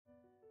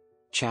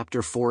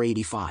Chapter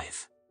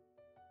 485.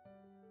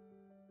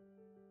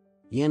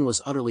 Yan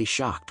was utterly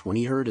shocked when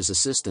he heard his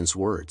assistant's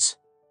words.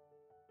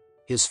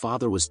 His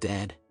father was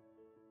dead.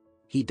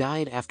 He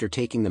died after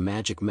taking the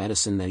magic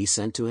medicine that he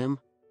sent to him?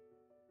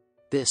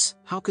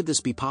 How could this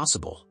be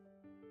possible?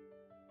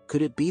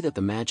 Could it be that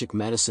the magic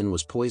medicine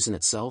was poison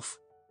itself?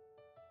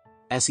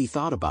 As he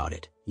thought about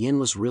it, Yan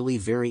was really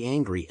very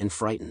angry and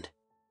frightened.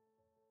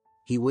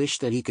 He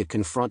wished that he could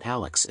confront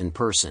Alex in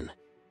person.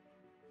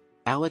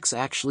 Alex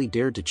actually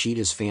dared to cheat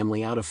his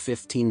family out of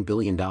 $15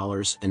 billion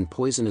and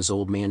poison his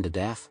old man to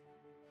death?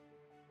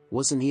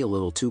 Wasn't he a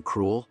little too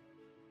cruel?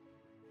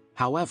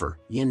 However,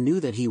 Yan knew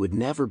that he would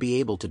never be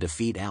able to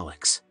defeat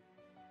Alex.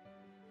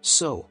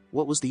 So,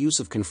 what was the use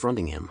of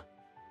confronting him?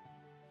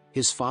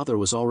 His father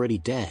was already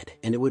dead,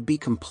 and it would be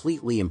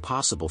completely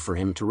impossible for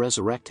him to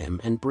resurrect him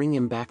and bring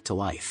him back to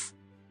life.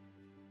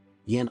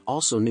 Yan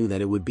also knew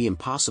that it would be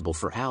impossible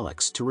for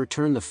Alex to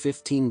return the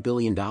 $15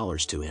 billion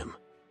to him.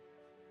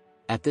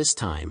 At this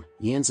time,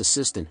 Yan's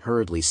assistant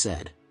hurriedly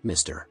said,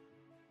 "Mr.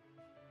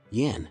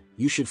 Yan,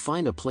 you should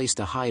find a place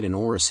to hide in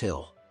Oris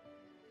Hill.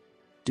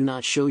 Do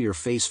not show your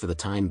face for the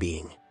time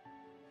being.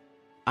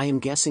 I am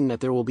guessing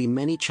that there will be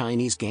many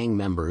Chinese gang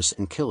members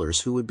and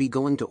killers who would be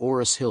going to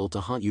Oris Hill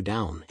to hunt you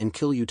down and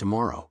kill you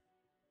tomorrow."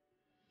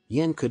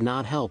 Yan could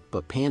not help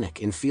but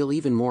panic and feel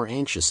even more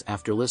anxious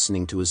after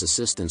listening to his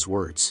assistant's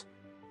words.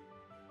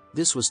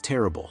 This was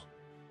terrible.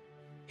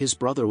 His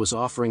brother was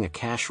offering a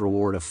cash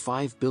reward of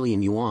 5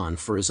 billion yuan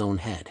for his own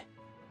head.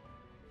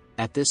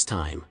 At this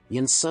time,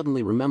 Yan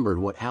suddenly remembered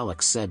what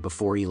Alex said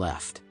before he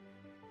left.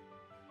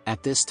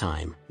 At this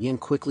time, Yan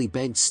quickly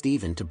begged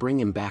Steven to bring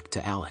him back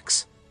to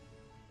Alex.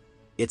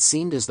 It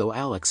seemed as though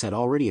Alex had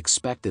already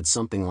expected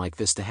something like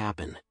this to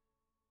happen.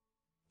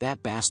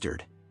 That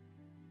bastard.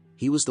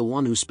 He was the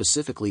one who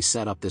specifically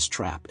set up this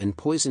trap and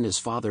poisoned his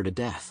father to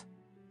death.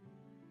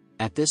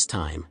 At this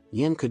time,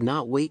 Yan could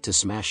not wait to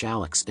smash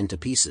Alex into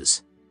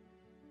pieces.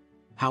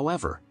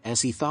 However,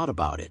 as he thought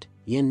about it,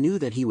 Yan knew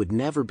that he would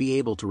never be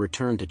able to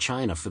return to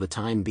China for the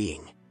time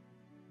being.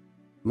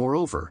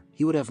 Moreover,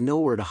 he would have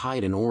nowhere to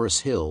hide in Oris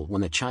Hill when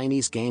the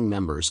Chinese gang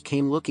members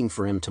came looking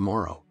for him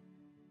tomorrow.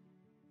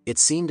 It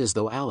seemed as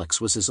though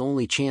Alex was his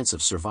only chance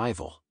of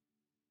survival.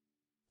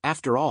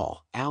 After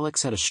all,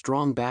 Alex had a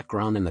strong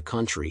background in the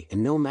country,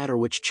 and no matter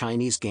which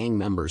Chinese gang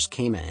members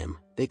came at him,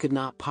 they could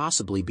not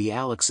possibly be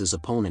Alex's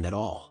opponent at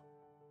all.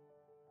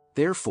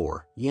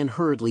 Therefore, Yan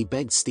hurriedly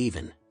begged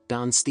Steven,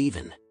 "Don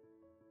Steven.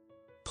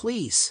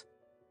 Please.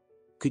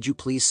 Could you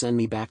please send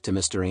me back to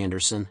Mr.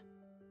 Anderson?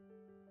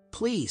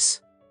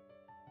 Please."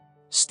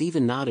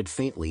 Steven nodded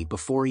faintly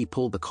before he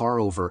pulled the car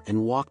over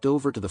and walked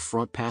over to the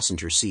front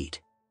passenger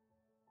seat.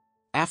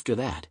 After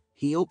that,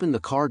 he opened the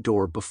car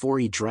door before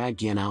he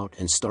dragged Yan out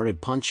and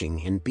started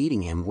punching and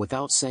beating him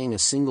without saying a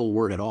single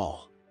word at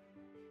all.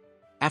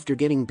 After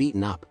getting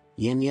beaten up,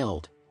 Yan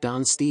yelled,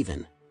 "Don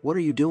Steven, what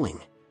are you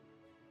doing?"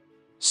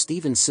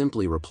 Steven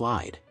simply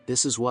replied,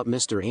 "This is what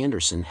Mr.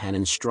 Anderson had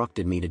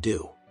instructed me to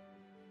do.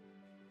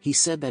 He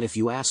said that if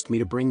you asked me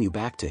to bring you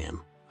back to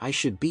him, I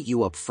should beat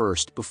you up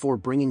first before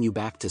bringing you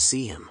back to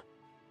see him."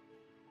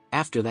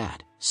 After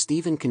that,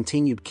 Steven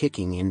continued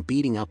kicking and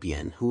beating up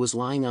Yan, who was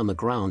lying on the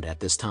ground at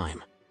this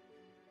time.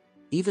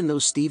 Even though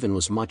Steven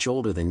was much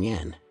older than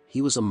Yan,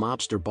 he was a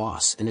mobster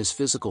boss and his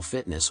physical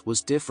fitness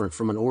was different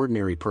from an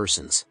ordinary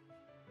person's.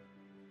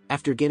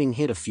 After getting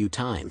hit a few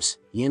times,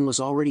 Yan was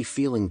already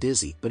feeling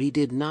dizzy, but he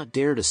did not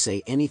dare to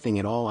say anything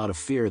at all out of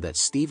fear that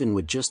Steven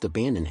would just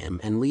abandon him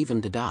and leave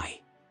him to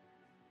die.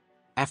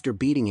 After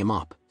beating him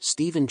up,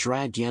 Steven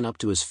dragged Yan up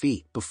to his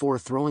feet before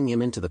throwing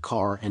him into the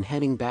car and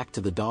heading back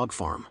to the dog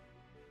farm.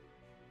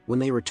 When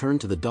they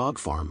returned to the dog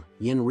farm,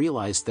 Yan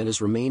realized that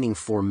his remaining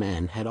 4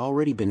 men had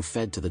already been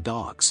fed to the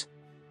dogs.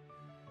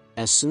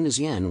 As soon as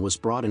Yan was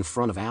brought in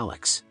front of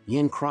Alex,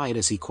 Yan cried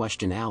as he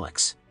questioned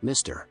Alex,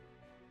 "Mr.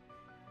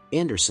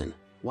 Anderson,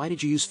 why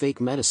did you use fake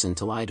medicine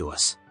to lie to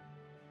us?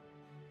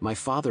 My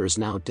father is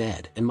now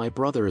dead and my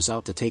brother is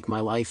out to take my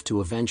life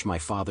to avenge my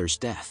father's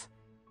death.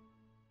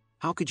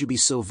 How could you be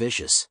so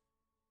vicious?"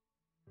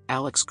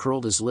 Alex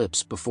curled his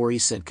lips before he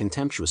said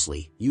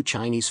contemptuously, "You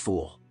Chinese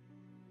fool.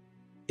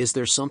 Is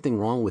there something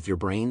wrong with your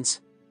brains?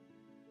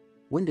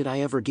 When did I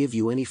ever give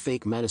you any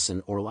fake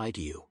medicine or lie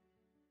to you?"